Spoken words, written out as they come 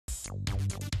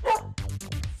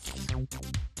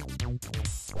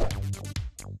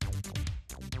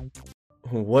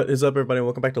What is up, everybody?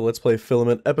 Welcome back to Let's Play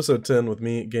Filament, episode 10 with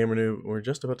me, GamerKnoob. We're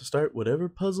just about to start whatever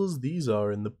puzzles these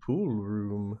are in the pool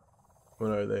room.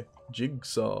 What are they?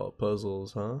 Jigsaw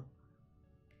puzzles, huh?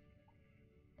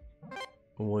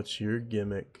 What's your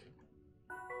gimmick?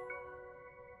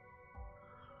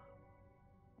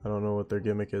 I don't know what their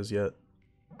gimmick is yet.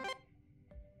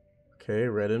 Okay,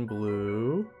 red and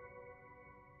blue.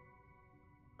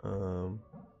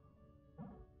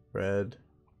 Red.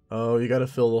 Oh, you gotta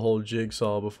fill the whole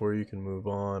jigsaw before you can move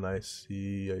on. I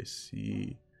see, I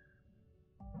see.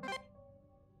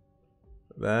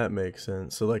 That makes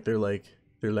sense. So they're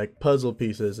like puzzle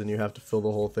pieces and you have to fill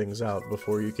the whole things out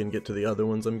before you can get to the other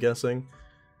ones, I'm guessing.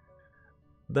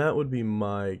 That would be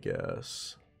my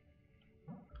guess.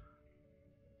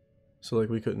 So like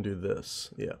we couldn't do this,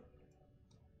 yeah.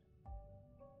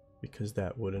 Because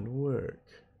that wouldn't work.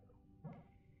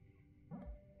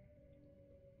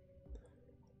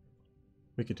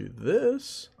 We could do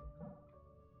this.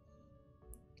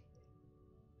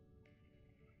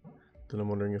 Then I'm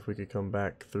wondering if we could come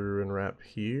back through and wrap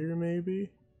here, maybe?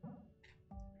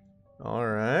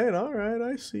 Alright,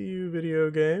 I see you, video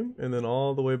game. And then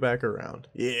all the way back around.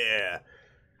 Yeah!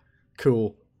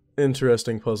 Cool.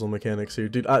 Interesting puzzle mechanics here.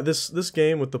 Dude, this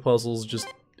game with the puzzles just,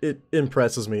 it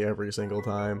impresses me every single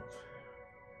time.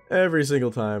 Every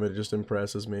single time it just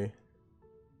impresses me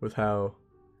with how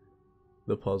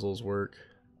the puzzles work.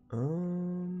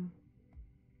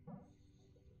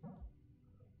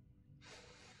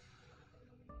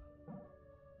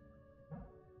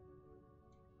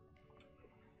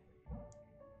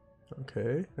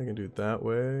 Okay, I can do it that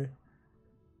way.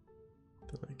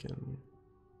 Then I can...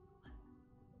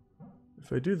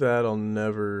 If I do that, I'll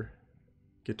never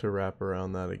get to wrap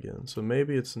around that again. So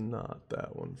maybe it's not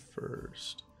that one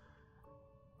first.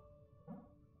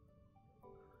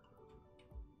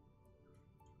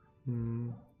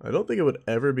 I don't think it would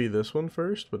ever be this one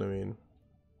first, but I mean...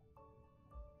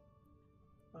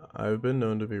 I've been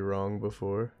known to be wrong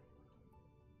before.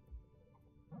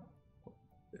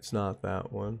 It's not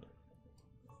that one.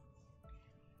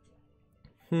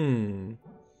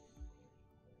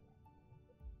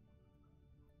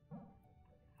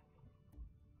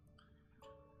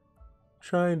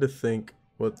 Trying to think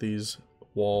what these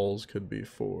walls could be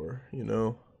for, you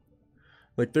know?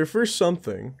 Like, they're for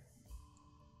something.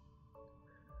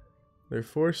 They're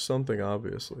for something,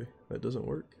 obviously. That doesn't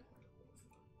work.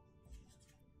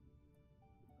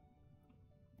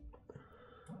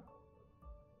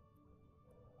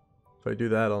 If I do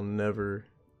that, I'll never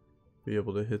be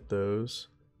able to hit those.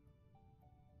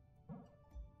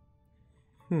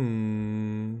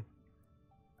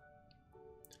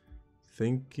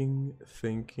 Thinking.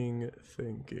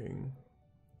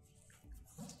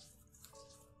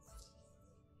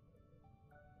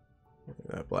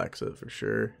 That blacks it for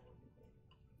sure.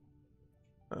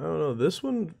 I don't know, this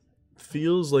one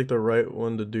feels like the right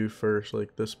one to do first,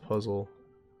 like this puzzle.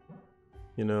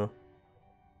 You know?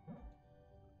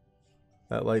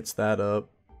 That lights that up.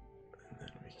 And then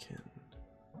we can...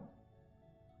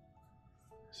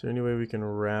 Is there any way we can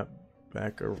wrap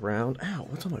back around? Ow,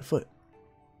 what's on my foot?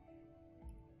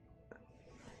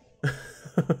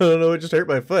 I don't know, it just hurt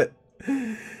my foot.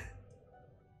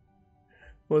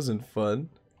 Wasn't fun.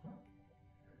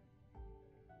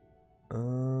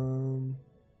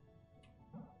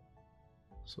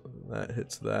 So that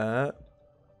hits that.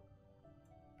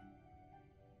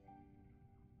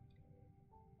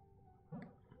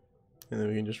 And then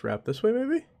we can just wrap this way,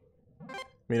 maybe? I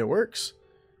mean, it works.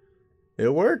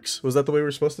 It works. Was that the way we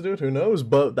were supposed to do it? Who knows?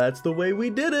 But that's the way we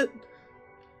did it.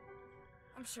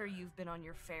 I'm sure you've been on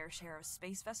your fair share of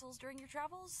space vessels during your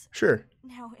travels. Sure.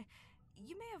 Now,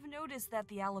 you may have noticed that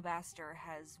the Alabaster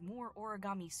has more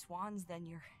origami swans than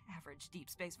your average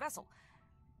deep space vessel.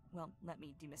 Well, let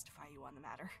me demystify you on the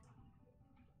matter.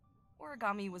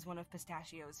 Origami was one of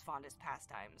Pistachio's fondest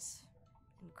pastimes.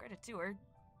 And credit to her,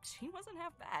 she wasn't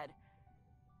half bad.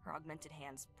 Her augmented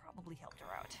hands probably helped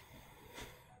her out.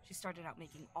 She started out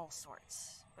making all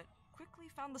sorts, but quickly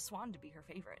found the swan to be her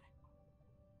favorite.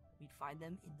 We'd find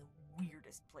them in the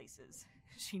weirdest places.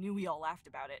 She knew we all laughed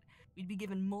about it. We'd be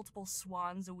given multiple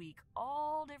swans a week,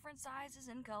 all different sizes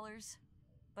and colors.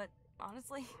 But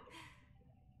honestly,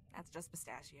 that's just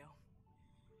Pistachio.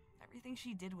 Everything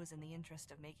she did was in the interest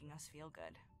of making us feel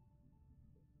good.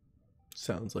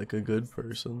 Sounds like a good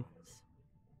person.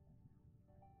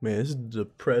 Man, this is a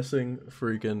depressing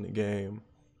freaking game.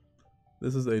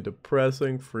 This is a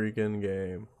depressing freaking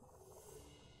game.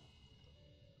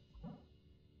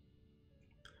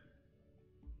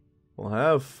 Well,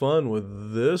 have fun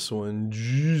with this one.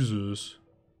 Jesus.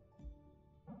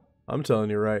 I'm telling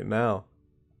you right now.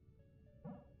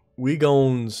 We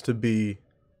gones to be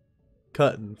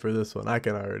cutting for this one. I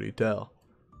can already tell.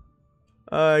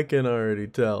 I can already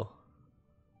tell.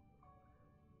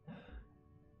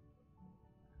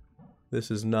 This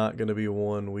is not going to be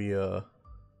one we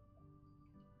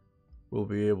will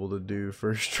be able to do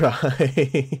first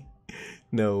try.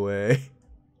 No way.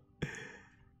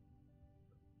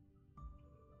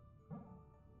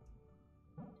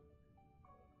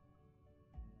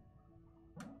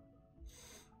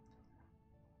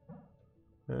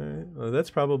 Alright, well, that's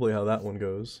probably how that one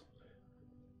goes.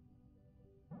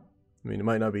 I mean, it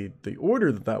might not be the order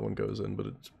that that one goes in, but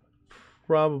it's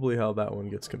probably how that one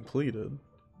gets completed.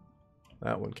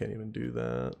 That one can't even do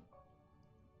that.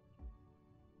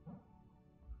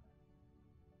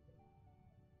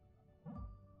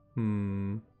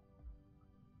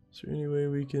 Is there any way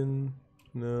we can...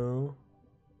 No.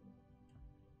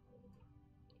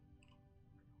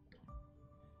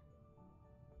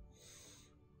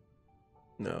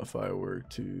 Now if I were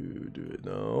to do it...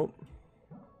 No.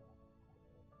 If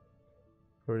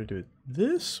I were to do it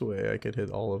this way, I could hit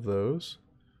all of those.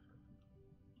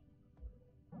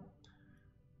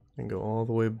 And go all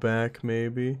the way back,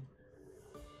 maybe.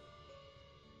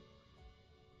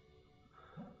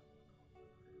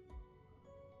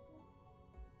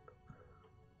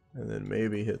 And then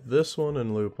maybe hit this one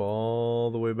and loop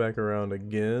all the way back around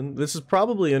again. This is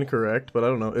probably incorrect, but I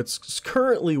don't know. It's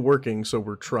currently working, so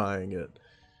we're trying it.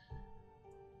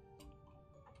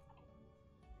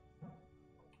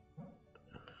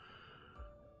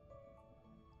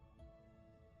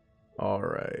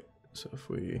 Alright, so if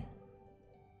we...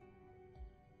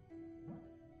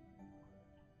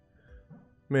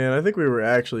 Man, I think we were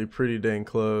actually pretty dang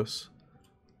close.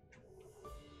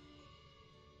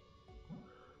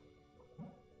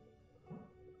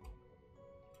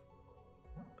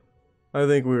 I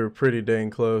think we were pretty dang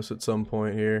close at some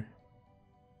point here.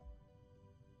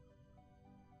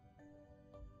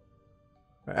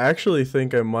 I actually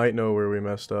think I might know where we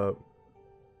messed up.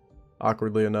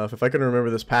 Awkwardly enough. If I can remember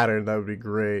this pattern, that would be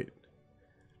great.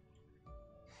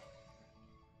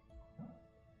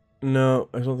 No,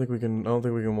 I don't think we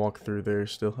can walk through there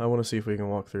still. I want to see if we can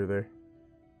walk through there.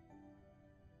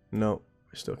 No,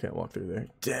 I still can't walk through there.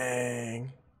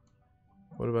 Dang.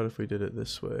 What about if we did it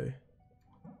this way?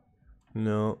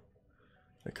 No.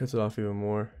 That cuts it off even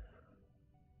more.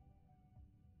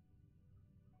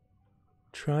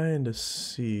 Trying to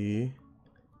see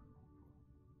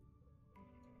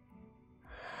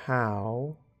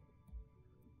how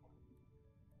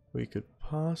we could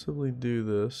possibly do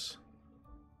this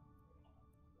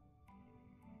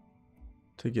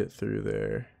to get through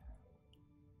there.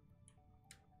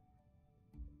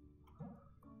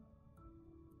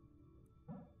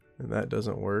 And that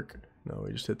doesn't work. No,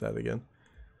 we just hit that again.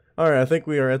 Alright, I think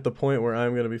we are at the point where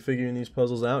I'm going to be figuring these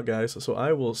puzzles out, guys. So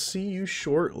I will see you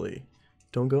shortly.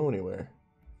 Don't go anywhere.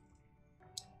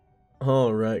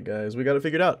 Alright, guys. We got it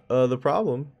figured out. The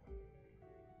problem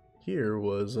here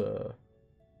was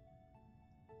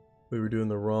we were doing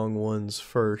the wrong ones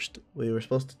first. We were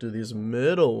supposed to do these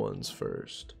middle ones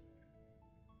first.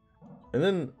 And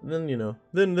then you know,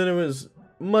 then it was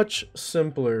much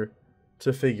simpler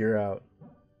to figure out.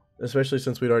 Especially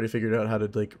since we'd already figured out how to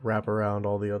like wrap around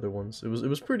all the other ones. It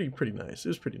was pretty nice. It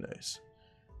was pretty nice.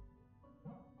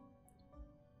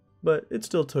 But it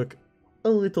still took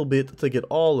a little bit to get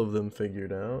all of them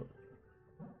figured out.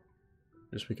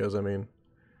 Just because, I mean,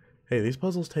 hey, these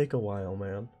puzzles take a while,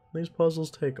 man. These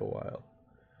puzzles take a while.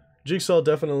 Jigsaw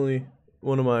definitely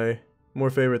one of my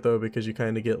more favorite though, because you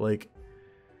kind of get like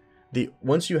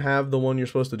once you have the one you're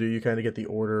supposed to do, you kind of get the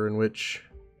order in which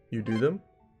you do them,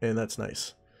 and that's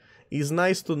nice. It's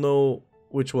nice to know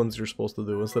which ones you're supposed to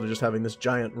do instead of just having this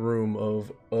giant room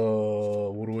of,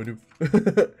 what do I do?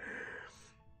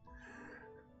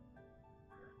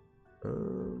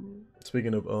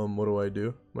 Speaking of, what do I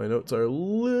do? My notes are a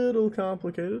little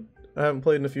complicated. I haven't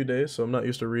played in a few days, so I'm not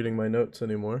used to reading my notes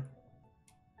anymore.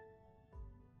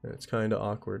 And it's kind of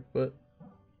awkward, but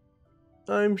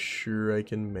I'm sure I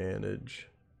can manage.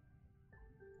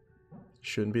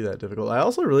 Shouldn't be that difficult. I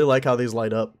also really like how these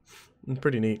light up.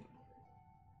 Pretty neat.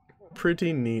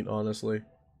 Pretty neat, honestly.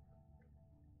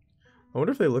 I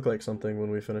wonder if they look like something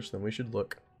when we finish them. We should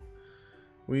look.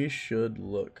 We should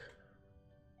look.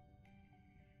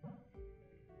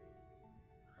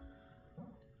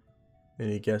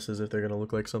 Any guesses if they're gonna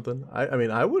look like something? I mean,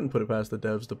 I wouldn't put it past the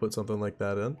devs to put something like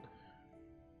that in.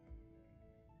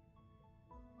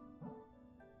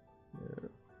 Yeah.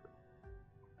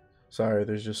 Sorry,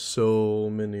 there's just so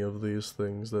many of these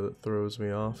things that it throws me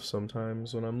off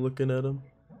sometimes when I'm looking at them.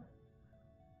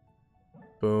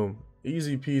 Boom.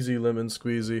 Easy peasy lemon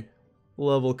squeezy.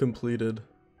 Level completed.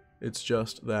 It's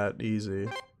just that easy.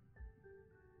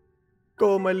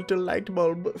 Go, my little light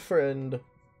bulb friend.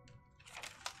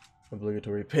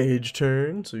 Obligatory page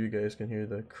turn so you guys can hear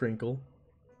the crinkle.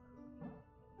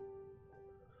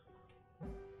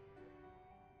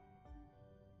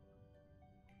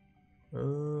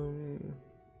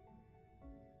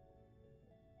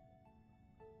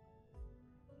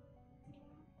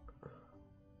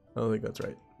 I don't think that's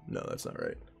right. No, that's not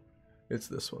right. It's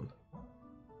this one.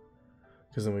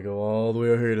 Because then we go all the way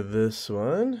over here to this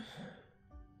one.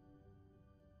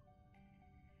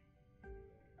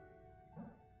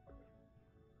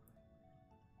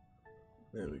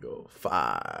 Then we go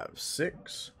 5,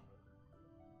 6,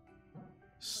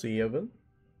 7.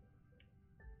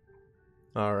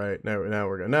 All right, now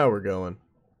we're going.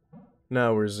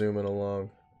 Now we're zooming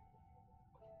along.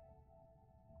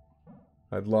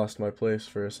 I'd lost my place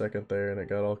for a second there and it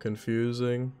got all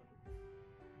confusing.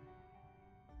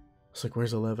 It's like,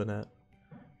 where's 11 at?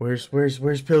 Where's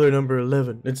pillar number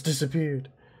 11? It's disappeared.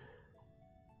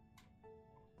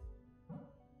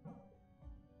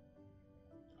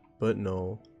 But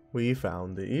no, we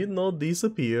found it. It no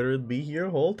disappear. It'd be here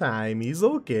whole time. He's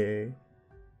okay.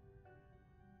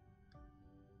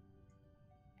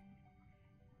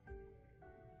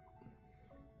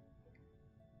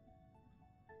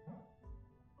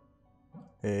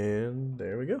 And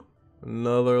there we go.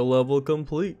 Another level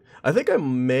complete. I think I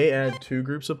may add 2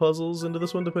 groups of puzzles into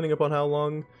this one, depending upon how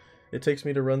long it takes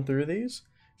me to run through these.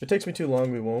 If it takes me too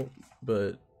long, we won't.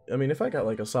 But, I mean, if I got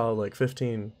like a solid like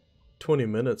 15, 20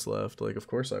 minutes left, like, of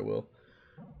course I will.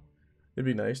 It'd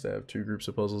be nice to have 2 groups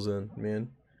of puzzles in, man.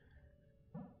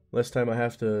 Less time I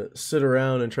have to sit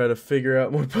around and try to figure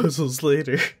out more puzzles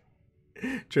later.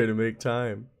 Try to make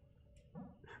time.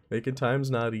 Making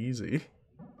time's not easy.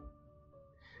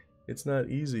 It's not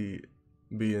easy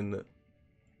being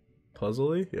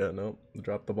puzzly. Yeah, no.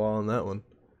 Dropped the ball on that one.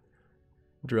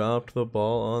 Dropped the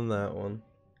ball on that one.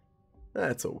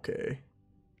 That's okay.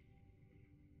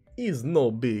 It's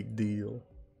no big deal.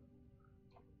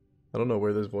 I don't know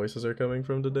where those voices are coming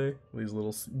from today. These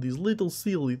little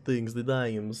silly things that I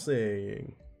am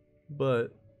saying.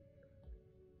 But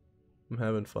I'm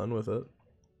having fun with it.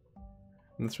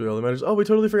 And that's really all that matters. Oh, we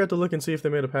totally forgot to look and see if they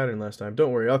made a pattern last time.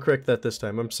 Don't worry, I'll correct that this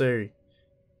time. I'm sorry.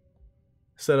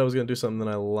 Said I was gonna do something, then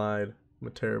I lied. I'm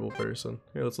a terrible person.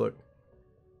 Here, let's look.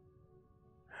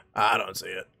 I don't see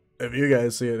it. If you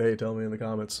guys see it, hey, tell me in the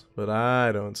comments. But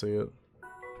I don't see it.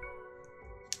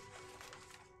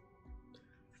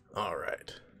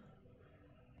 Alright.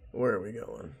 Where are we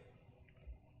going?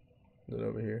 Is it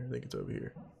over here? I think it's over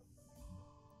here.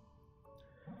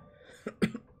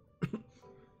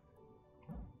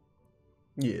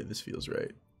 Yeah, this feels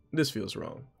right. This feels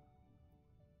wrong.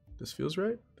 This feels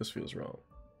right? This feels wrong.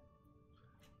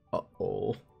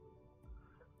 Uh-oh.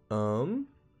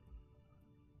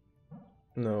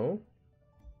 No.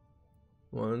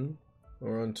 1.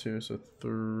 We're on 2, so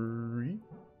 3.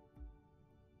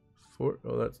 4.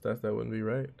 Oh, that wouldn't be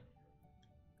right.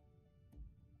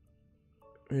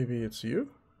 Maybe it's you?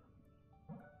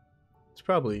 It's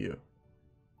probably you.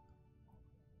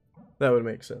 That would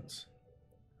make sense.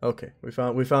 Okay, we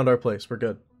found our place. We're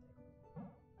good.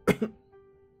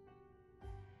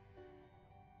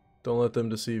 Don't let them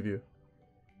deceive you.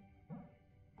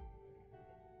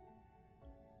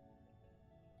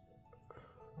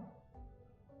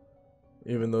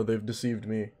 Even though they've deceived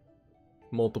me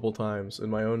multiple times in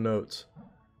my own notes.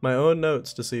 My own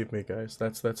notes deceive me, guys.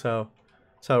 That's how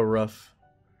rough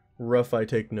I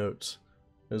take notes.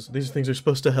 These things are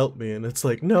supposed to help me, and it's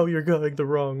like, no, you're going the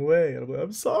wrong way. And I'm like,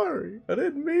 I'm sorry. I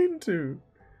didn't mean to.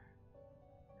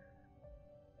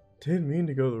 Didn't mean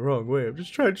to go the wrong way. I'm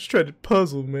just trying to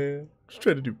puzzle, man. Just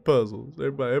trying to do puzzles.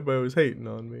 Everybody was hating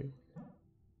on me.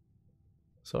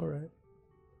 It's alright.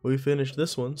 We finished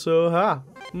this one, so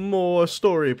more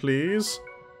story, please.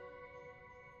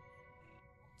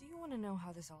 Do you want to know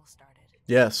how this all started?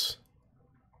 Yes.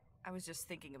 I was just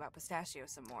thinking about Pistachio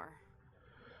some more.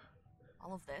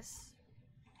 All of this,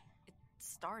 it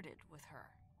started with her.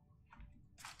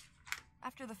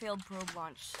 After the failed probe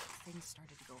launch, things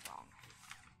started to go wrong.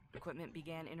 Equipment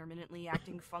began intermittently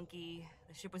acting funky,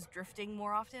 the ship was drifting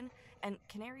more often, and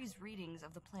Canary's readings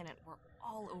of the planet were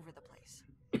all over the place.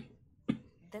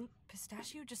 Then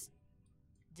Pistachio just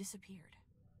disappeared.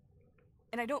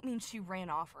 And I don't mean she ran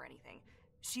off or anything.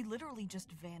 She literally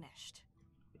just vanished.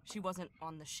 She wasn't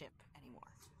on the ship anymore.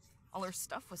 All her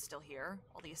stuff was still here,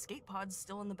 all the escape pods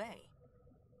still in the bay.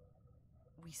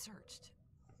 We searched.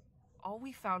 All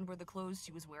we found were the clothes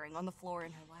she was wearing on the floor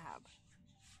in her lab.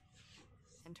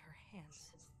 And her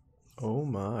hands. Oh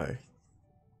my.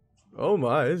 Oh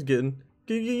my, it's getting...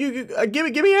 Get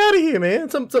me out of here, man.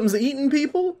 Something's eating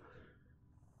people?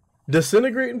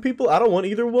 Disintegrating people? I don't want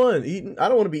either one. I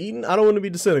don't want to be eaten. I don't want to be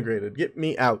disintegrated. Get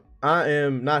me out. I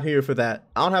am not here for that.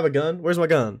 I don't have a gun. Where's my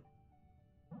gun?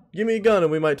 Give me a gun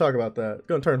and we might talk about that.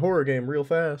 Gonna turn horror game real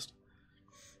fast.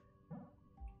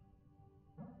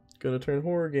 Gonna turn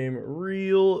horror game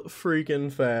real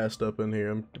freaking fast up in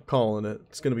here. I'm calling it.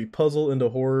 It's gonna be puzzle into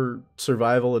horror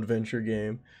survival adventure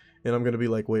game. And I'm gonna be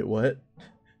like, wait, what?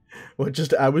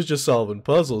 What I was just solving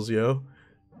puzzles, yo.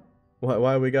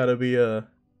 Why we gotta be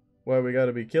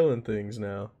killing things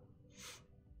now?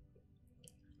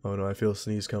 Oh no, I feel a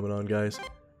sneeze coming on, guys.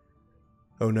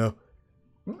 Oh no.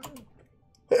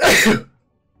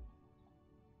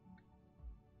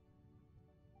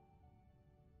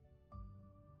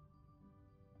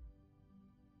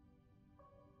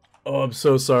 Oh, I'm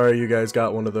so sorry you guys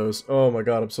got one of those. Oh my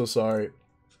god, I'm so sorry.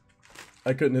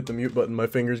 I couldn't hit the mute button. My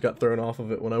fingers got thrown off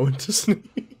of it when I went to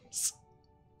sneeze.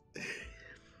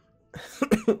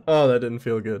 Oh, that didn't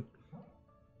feel good.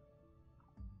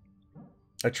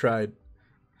 I tried.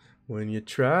 When you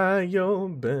try your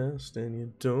best and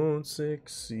you don't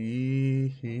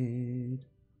succeed.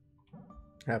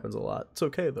 Happens a lot. It's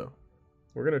okay though.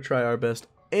 We're gonna try our best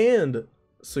and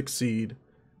succeed.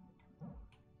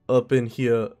 Up in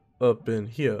here, up in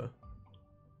here.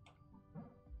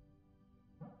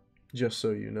 Just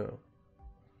so you know.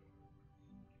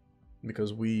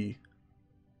 Because we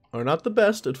are not the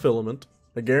best at Filament.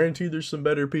 I guarantee there's some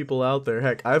better people out there.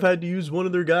 Heck, I've had to use one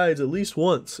of their guides at least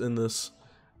once in this.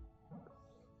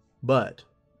 But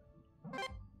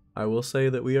I will say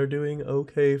that we are doing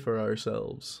okay for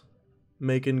ourselves.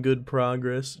 Making good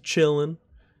progress, chilling,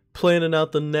 planning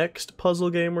out the next puzzle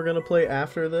game we're going to play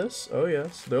after this. Oh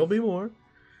yes, there'll be more.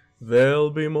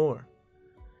 There'll be more.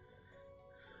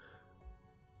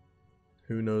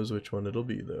 Who knows which one it'll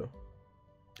be though?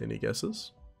 Any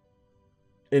guesses?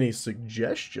 Any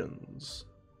suggestions?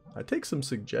 I take some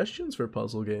suggestions for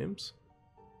puzzle games.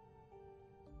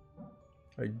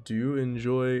 I do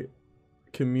enjoy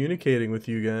communicating with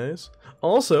you guys.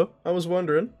 Also, I was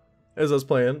wondering, as I was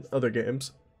playing other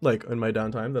games, like in my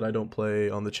downtime that I don't play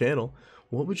on the channel,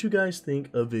 what would you guys think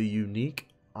of a unique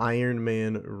Iron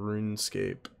Man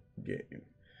RuneScape game?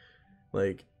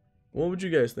 Like, what would you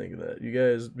guys think of that? You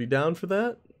guys be down for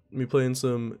that? Me playing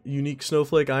some unique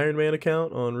Snowflake Iron Man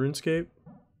account on RuneScape?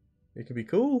 It could be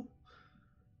cool.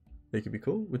 It could be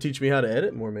cool. Would teach me how to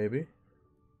edit more, maybe.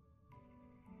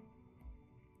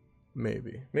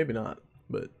 Maybe. Maybe not,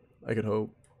 but I could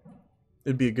hope.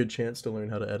 It'd be a good chance to learn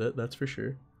how to edit, that's for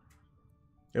sure.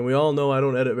 And we all know I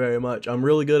don't edit very much. I'm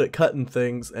really good at cutting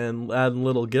things and adding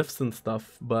little GIFs and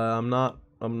stuff, but I'm not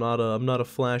a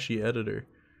flashy editor.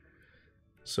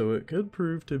 So it could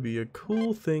prove to be a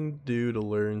cool thing to do to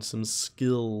learn some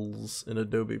skills in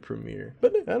Adobe Premiere.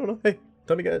 But I don't know. Hey,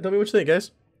 tell me what you think,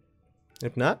 guys.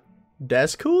 If not,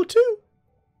 that's cool too.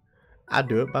 I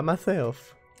do it by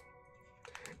myself.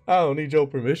 I don't need your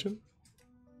permission.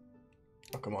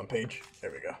 Oh, come on, Paige.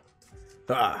 There we go.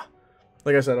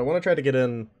 Like I said, I want to try to get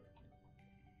in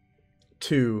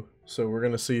 2, so we're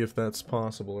going to see if that's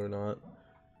possible or not.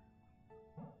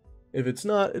 If it's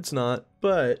not, it's not,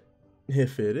 but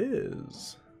if it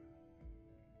is,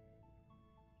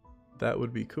 that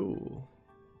would be cool.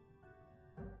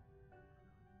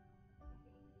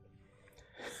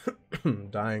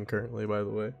 Dying currently, by the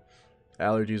way.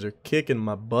 Allergies are kicking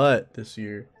my butt this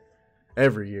year.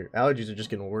 Every year. Allergies are just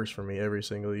getting worse for me every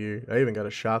single year. I even got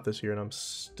a shot this year and I'm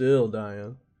still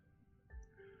dying.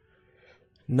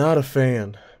 Not a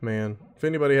fan, man. If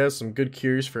anybody has some good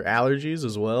cures for allergies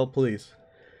as well, please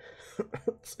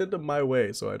send them my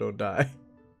way so I don't die.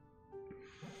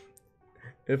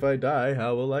 If I die,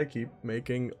 how will I keep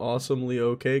making awesomely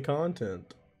okay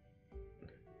content?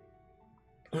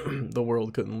 The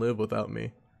world couldn't live without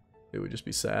me. It would just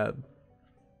be sad.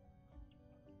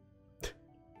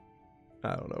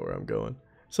 I don't know where I'm going.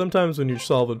 Sometimes when you're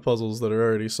solving puzzles that are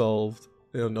already solved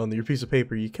on your piece of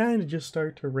paper, you kind of just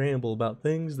start to ramble about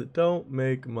things that don't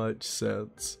make much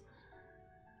sense.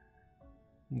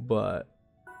 But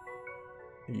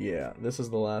yeah, this is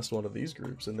the last one of these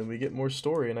groups, and then we get more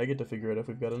story, and I get to figure out if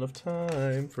we've got enough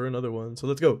time for another one. So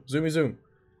let's go. Zoomy zoom.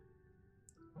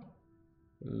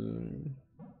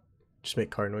 Just make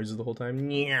car noises the whole time.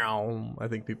 Meow. I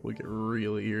think people would get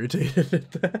really irritated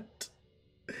at that.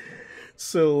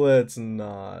 So let's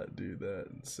not do that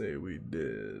and say we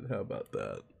did. How about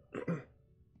that?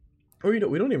 Or we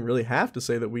don't even really have to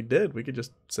say that we did. We could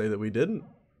just say that we didn't.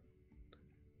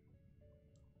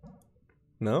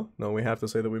 No? No, we have to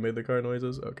say that we made the car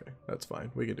noises? Okay, that's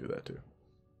fine. We can do that too.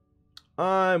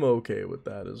 I'm okay with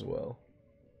that as well.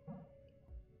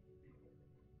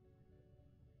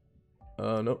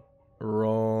 Nope.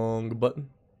 Wrong button.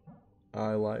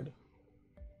 I lied.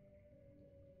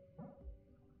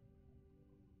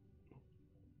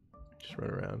 Just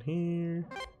run around here.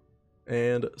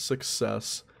 And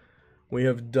success. We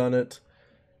have done it.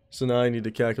 So now I need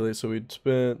to calculate. So we'd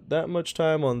spent that much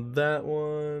time on that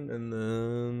one, and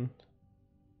then...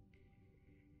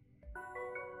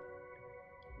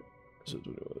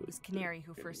 It was Canary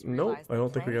who first Nope, realized I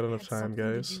don't think we got enough time,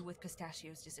 guys. To do with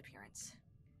Pistachio's disappearance.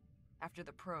 After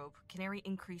the probe, Canary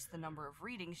increased the number of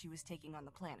readings she was taking on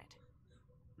the planet.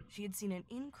 She had seen an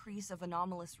increase of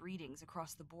anomalous readings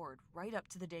across the board right up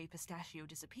to the day Pistachio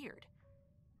disappeared.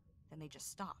 Then they just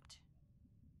stopped.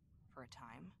 For a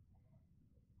time.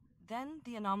 Then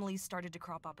the anomalies started to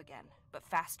crop up again, but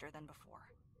faster than before.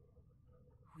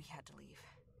 We had to leave.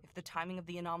 If the timing of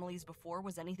the anomalies before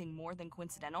was anything more than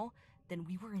coincidental, then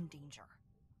we were in danger.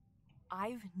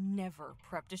 I've never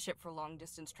prepped a ship for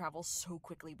long-distance travel so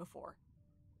quickly before.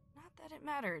 Not that it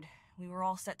mattered. We were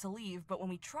all set to leave, but when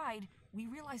we tried, we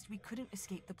realized we couldn't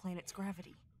escape the planet's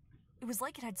gravity. It was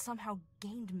like it had somehow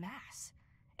gained mass.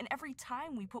 And every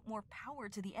time we put more power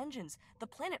to the engines, the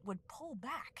planet would pull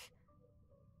back.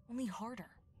 Only harder.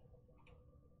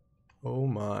 Oh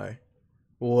my.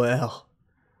 Well,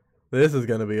 this is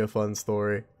gonna be a fun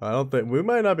story. I don't think we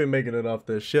might not be making it off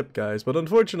this ship, guys, but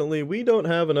unfortunately we don't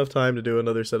have enough time to do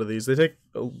another set of these. They take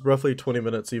roughly 20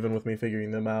 minutes, even with me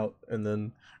figuring them out and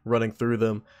then running through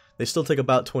them. They still take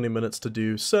about 20 minutes to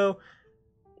do, so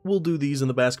we'll do these in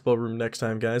the basketball room next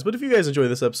time, guys. But if you guys enjoy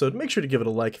this episode, make sure to give it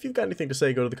a like. If you've got anything to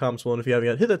say, go to the comments below, and if you haven't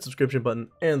yet, hit that subscription button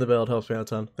and the bell. It helps me out a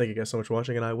ton. Thank you guys so much for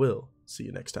watching, and I will see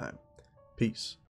you next time. Peace.